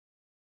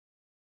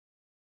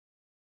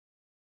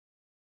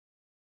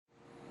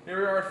Here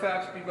we are at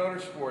Fabspeed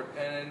Motorsport,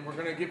 and we're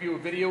going to give you a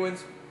video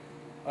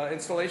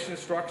installation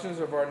instructions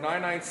of our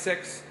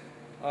 996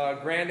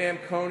 Grand Am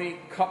Coney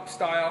Cup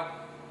style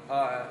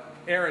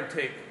air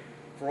intake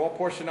for all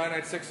Porsche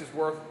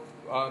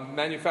 996s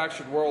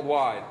manufactured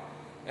worldwide.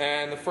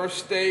 And the first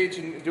stage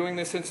in doing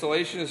this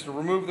installation is to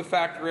remove the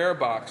factory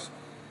airbox.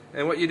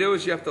 And what you do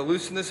is you have to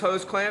loosen this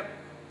hose clamp,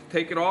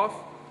 take it off,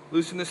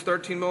 loosen this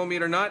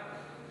 13mm nut,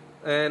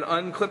 and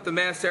unclip the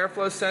mass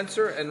airflow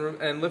sensor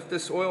and lift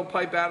this oil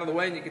pipe out of the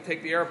way, and you can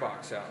take the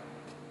airbox out.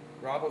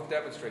 Rob will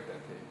demonstrate that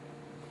to you.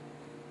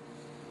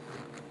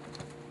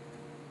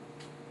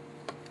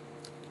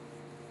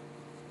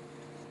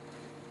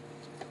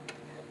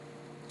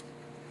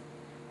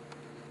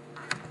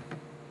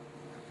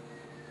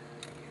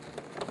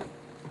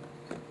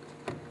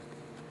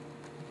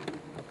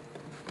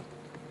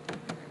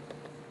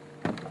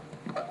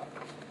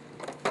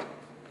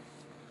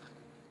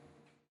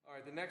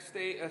 The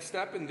next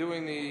step in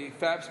doing the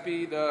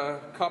Fabspeed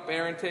Cup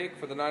air intake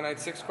for the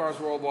 996 cars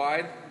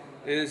worldwide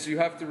is you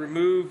have to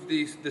remove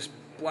this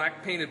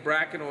black painted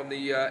bracket on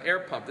the air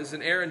pump. This is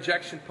an air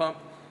injection pump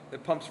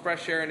that pumps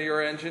fresh air into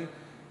your engine,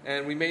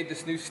 and we made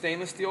this new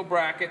stainless steel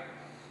bracket,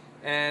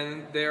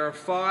 and there are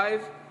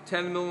 5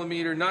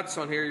 10mm nuts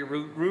on here. You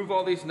remove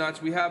all these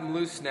nuts. We have them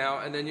loose now,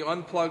 and then you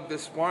unplug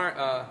this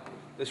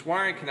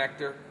wiring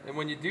connector, and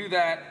when you do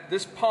that,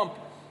 this pump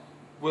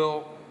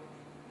will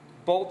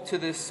bolt to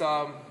this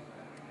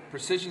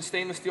precision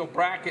stainless steel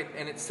bracket,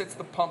 and it sits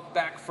the pump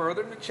back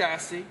further in the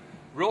chassis,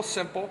 real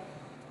simple,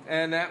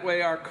 and that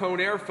way our cone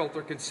air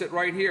filter can sit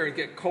right here and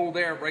get cold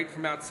air right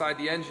from outside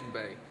the engine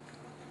bay.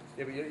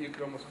 Yeah, but you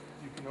can always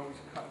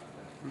cut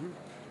that. Mm-hmm.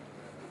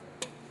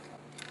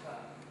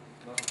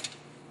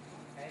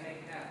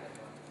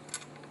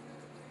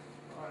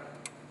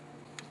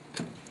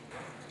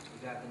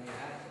 You got the new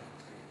hat?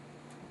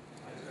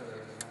 I just know there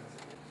was a hat.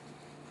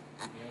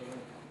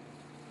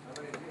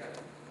 How many did you have?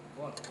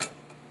 One.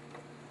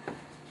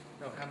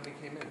 No, how many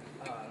came in?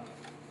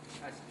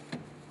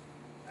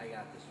 I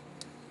got this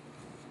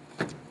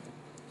one.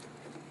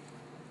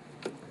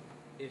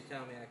 He's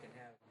telling me I can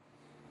have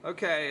it.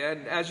 Okay,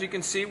 and as you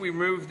can see, we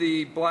removed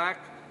the black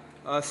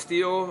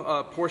steel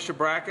Porsche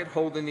bracket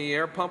holding the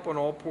air pump on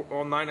all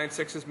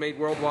 996s made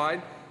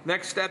worldwide.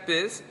 Next step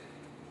is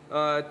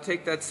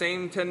take that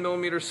same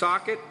 10mm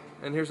socket,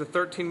 and here's a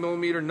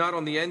 13mm nut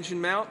on the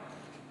engine mount.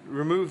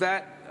 Remove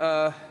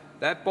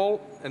that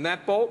bolt and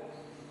that bolt,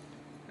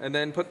 and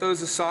then put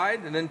those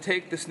aside, and then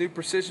take this new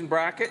precision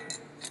bracket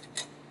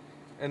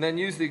and then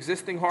use the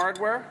existing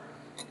hardware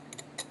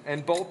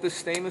and bolt this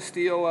stainless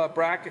steel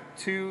bracket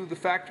to the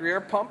factory air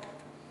pump.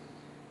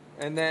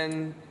 And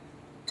then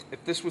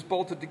if this was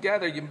bolted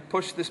together, you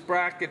push this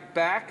bracket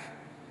back,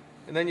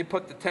 and then you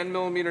put the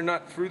 10mm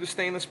nut through the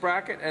stainless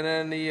bracket, and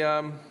then the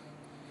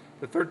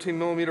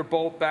 13mm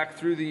bolt back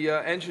through the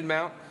engine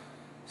mount.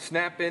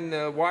 Snap in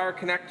the wire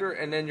connector,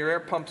 and then your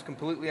air pump's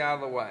completely out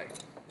of the way.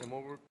 And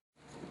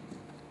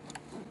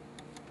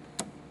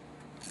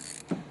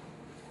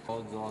All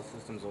exhaust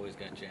systems always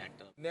got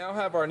jacked up. now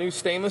have our new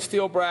stainless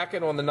steel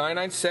bracket on the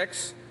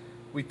 996.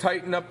 We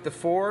tighten up the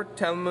 4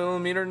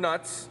 10mm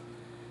nuts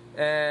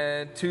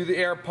to the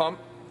air pump,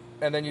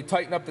 and then you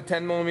tighten up the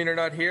 10mm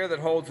nut here that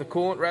holds the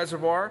coolant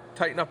reservoir.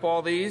 Tighten up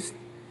all these.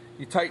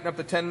 You tighten up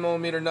the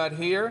 10mm nut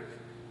here,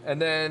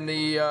 and then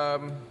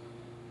the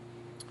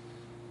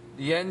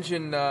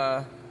engine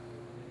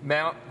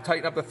mount,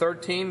 tighten up the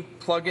 13,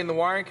 plug in the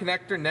wiring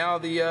connector. Now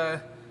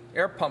the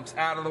air pump's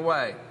out of the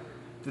way.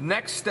 The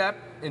next step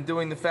in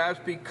doing the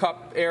Fabspeed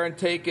Cup air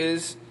intake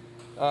is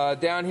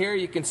down here.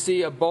 You can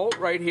see a bolt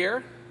right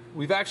here.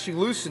 We've actually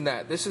loosened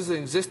that. This is an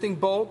existing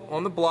bolt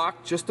on the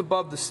block just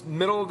above the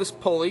middle of this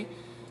pulley,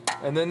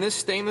 and then this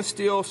stainless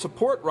steel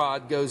support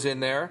rod goes in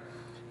there,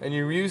 and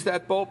you use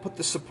that bolt, put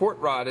the support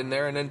rod in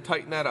there, and then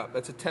tighten that up.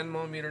 That's a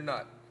 10mm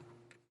nut.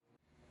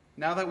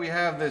 Now that we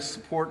have this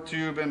support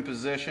tube in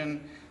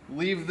position,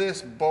 leave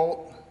this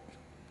bolt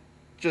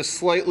just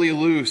slightly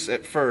loose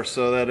at first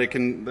so that it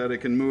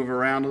can move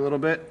around a little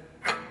bit.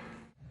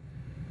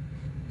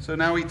 So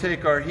now we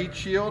take our heat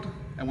shield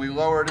and we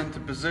lower it into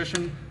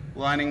position,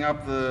 lining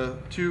up the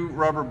 2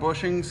 rubber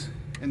bushings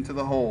into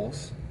the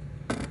holes.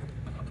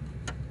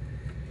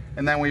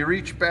 And then we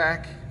reach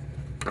back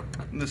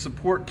in the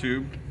support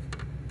tube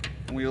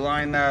and we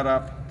line that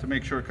up to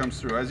make sure it comes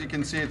through. As you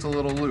can see, it's a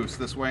little loose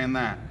this way and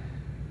that.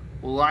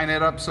 We'll line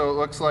it up so it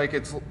looks like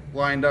it's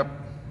lined up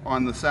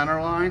on the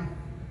center line.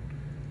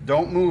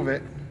 Don't move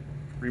it.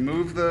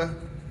 Remove the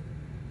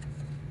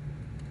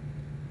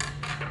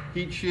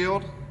heat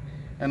shield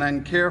and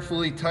then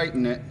carefully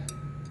tighten it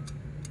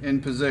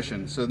in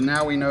position. So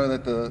now we know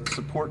that the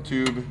support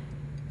tube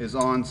is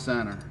on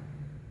center.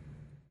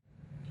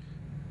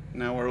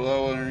 Now we're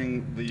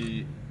lowering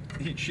the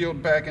heat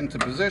shield back into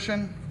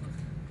position.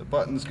 The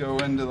buttons go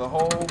into the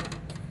hole,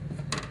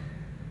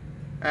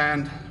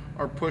 and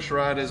our push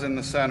rod is in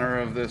the center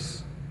of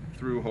this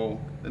through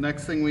hole. The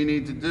next thing we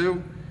need to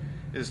do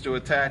is to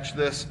attach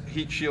this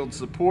heat shield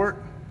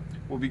support.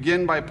 We'll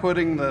begin by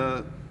putting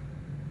the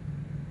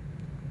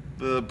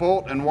the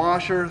bolt and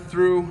washer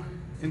through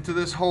into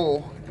this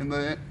hole in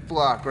the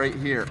block right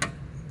here.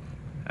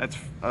 That's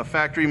a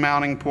factory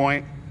mounting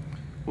point.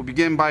 We'll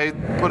begin by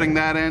putting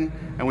that in,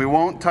 and we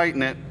won't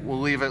tighten it,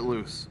 we'll leave it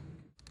loose.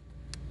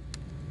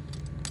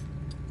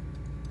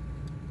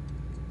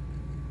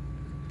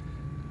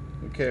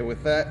 Okay,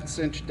 with that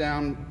cinched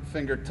down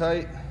finger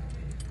tight,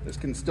 this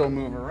can still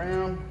move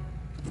around.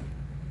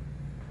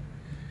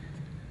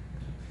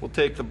 We'll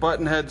take the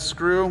button head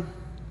screw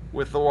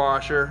with the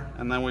washer,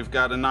 and then we've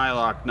got a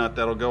nylock nut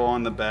that'll go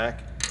on the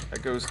back.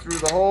 That goes through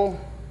the hole,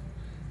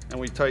 and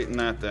we tighten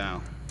that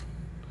down.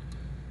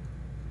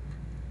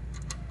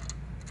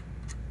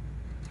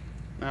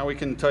 Now we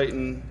can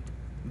tighten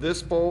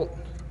this bolt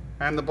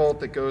and the bolt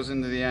that goes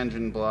into the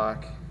engine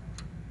block.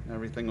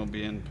 Everything will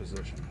be in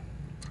position.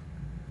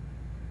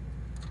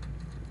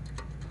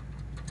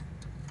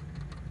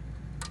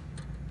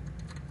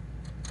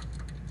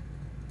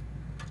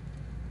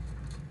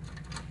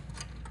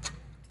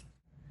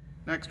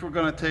 Next, we're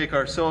going to take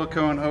our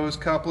silicone hose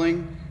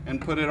coupling and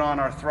put it on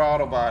our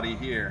throttle body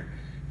here.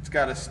 It's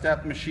got a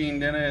step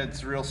machined in it.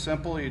 It's real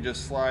simple. You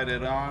just slide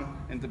it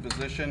on into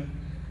position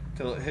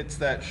till it hits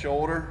that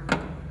shoulder.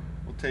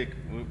 We'll take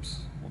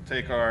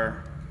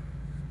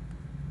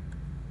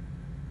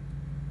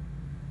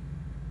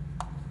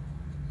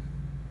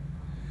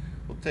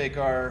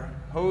our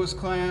hose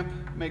clamp,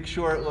 make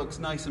sure it looks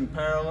nice and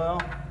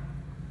parallel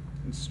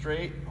and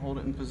straight. Hold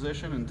it in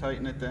position and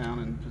tighten it down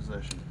in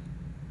position.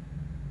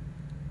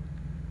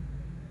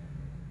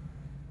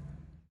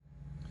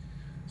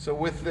 So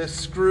with this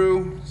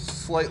screw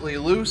slightly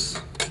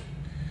loose,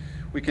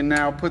 we can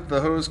now put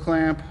the hose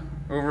clamp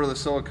over the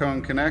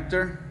silicone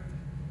connector,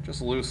 just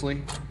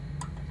loosely,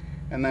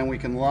 and then we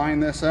can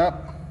line this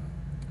up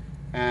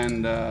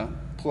and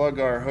plug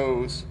our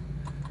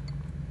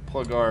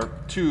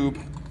tube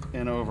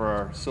in over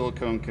our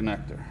silicone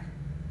connector.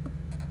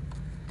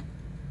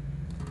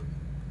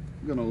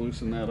 I'm going to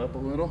loosen that up a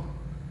little.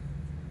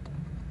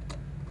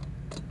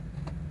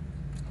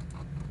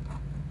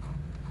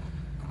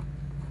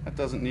 That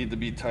doesn't need to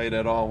be tight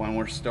at all when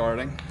we're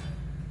starting.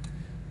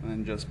 And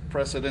then just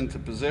press it into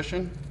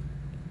position.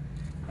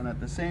 And at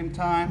the same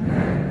time,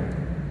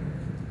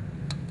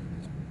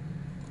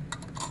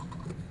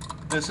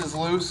 this is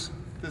loose.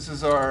 This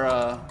is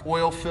our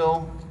oil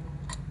fill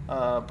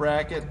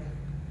bracket.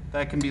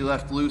 That can be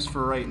left loose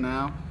for right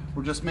now.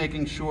 We're just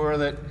making sure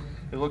that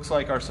it looks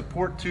like our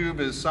support tube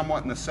is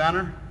somewhat in the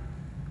center.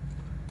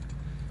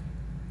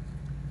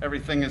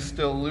 Everything is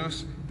still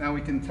loose. Now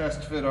we can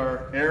test fit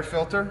our air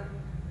filter.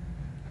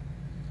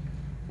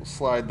 We'll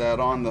slide that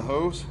on the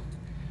hose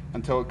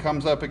until it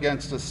comes up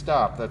against a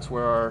stop. That's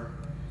where our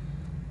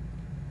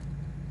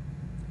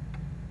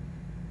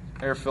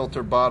air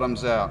filter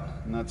bottoms out,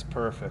 and that's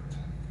perfect.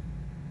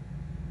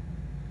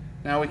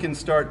 Now we can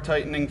start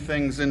tightening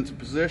things into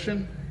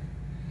position.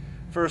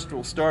 First,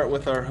 we'll start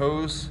with our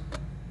hose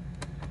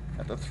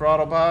at the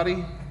throttle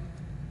body.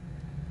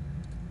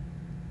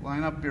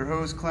 Line up your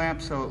hose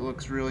clamp so it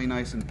looks really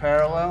nice and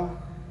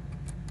parallel.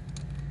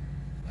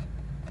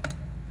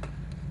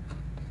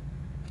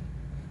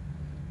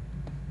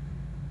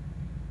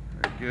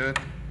 Good.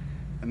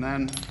 And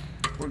then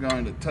we're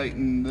going to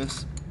tighten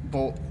this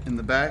bolt in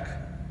the back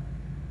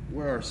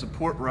where our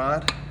support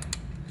rod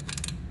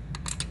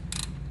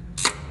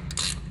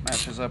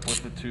matches up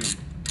with the tube.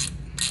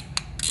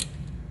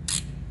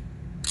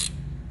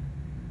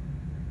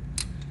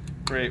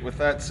 Great. With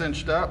that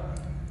cinched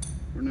up,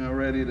 we're now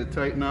ready to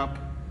tighten up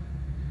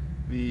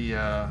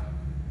the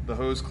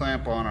hose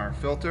clamp on our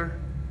filter.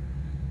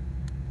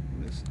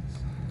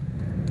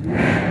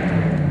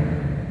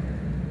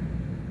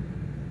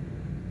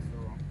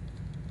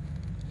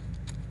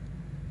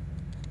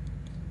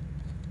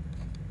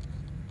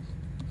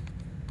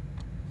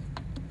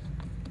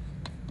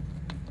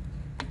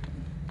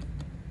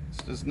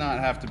 Does not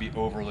have to be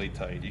overly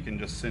tight. You can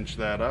just cinch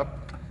that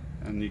up,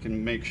 and you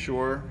can make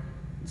sure,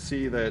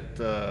 see that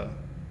the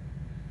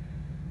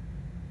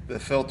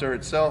filter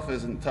itself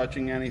isn't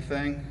touching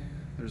anything.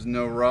 There's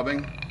no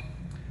rubbing.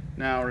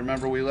 Now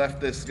remember, we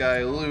left this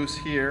guy loose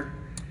here.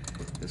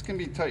 This can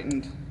be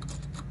tightened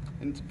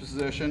into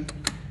position.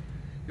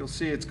 You'll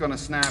see it's going to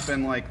snap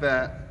in like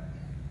that.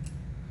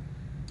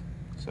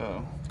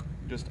 So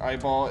just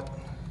eyeball it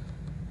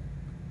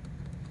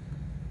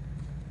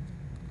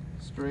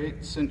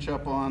straight, cinch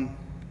up on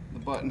the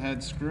button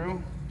head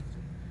screw,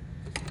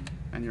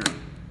 and your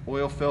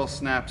oil fill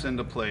snaps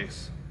into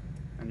place,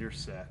 and you're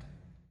set.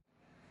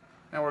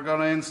 Now we're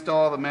going to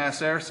install the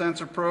mass air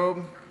sensor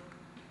probe.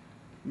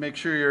 Make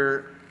sure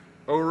your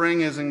O-ring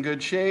is in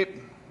good shape,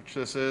 which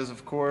this is,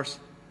 of course.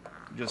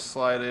 Just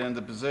slide it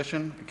into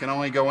position. It can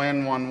only go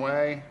in one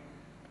way.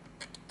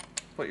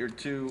 Put your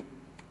two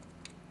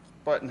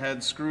button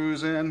head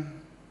screws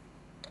in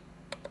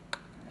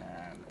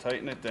and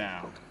tighten it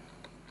down.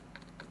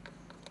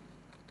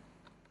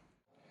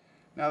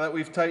 Now that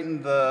we've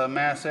tightened the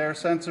mass air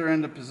sensor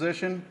into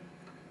position,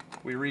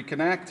 we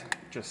reconnect. It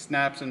just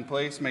snaps in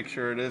place. Make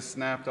sure it is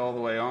snapped all the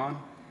way on.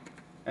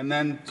 And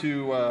then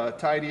to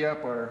tidy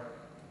up our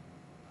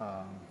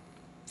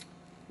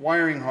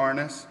wiring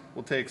harness,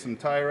 we'll take some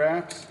tie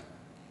wraps,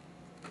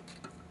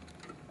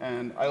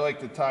 and I like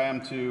to tie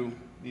them to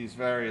these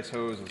various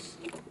hoses.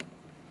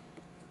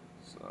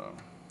 So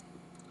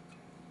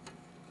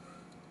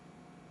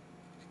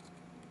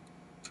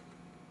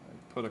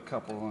I put a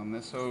couple on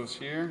this hose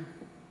here.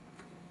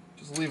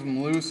 Just leave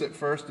them loose at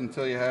first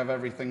until you have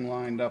everything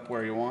lined up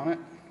where you want it.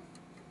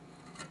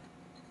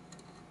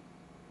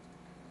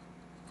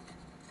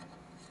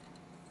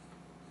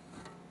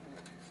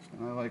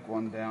 And I like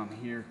one down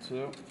here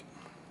too.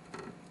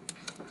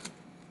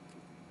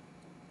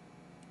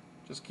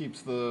 Just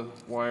keeps the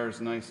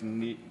wires nice and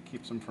neat,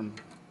 keeps them from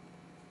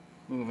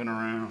moving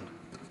around.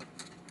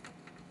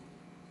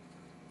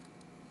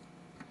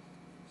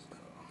 So,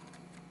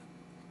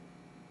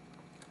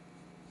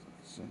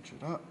 cinch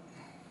it up.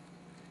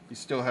 You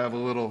still have a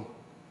little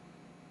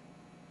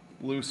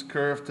loose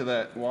curve to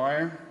that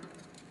wire.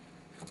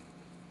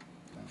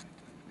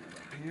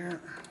 Here.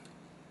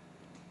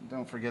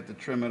 Don't forget to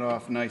trim it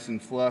off nice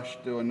and flush.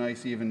 Do a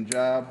nice even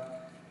job.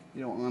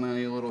 You don't want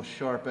any little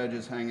sharp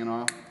edges hanging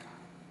off.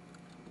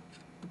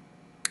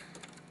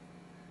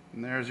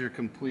 And there's your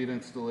complete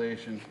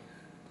installation.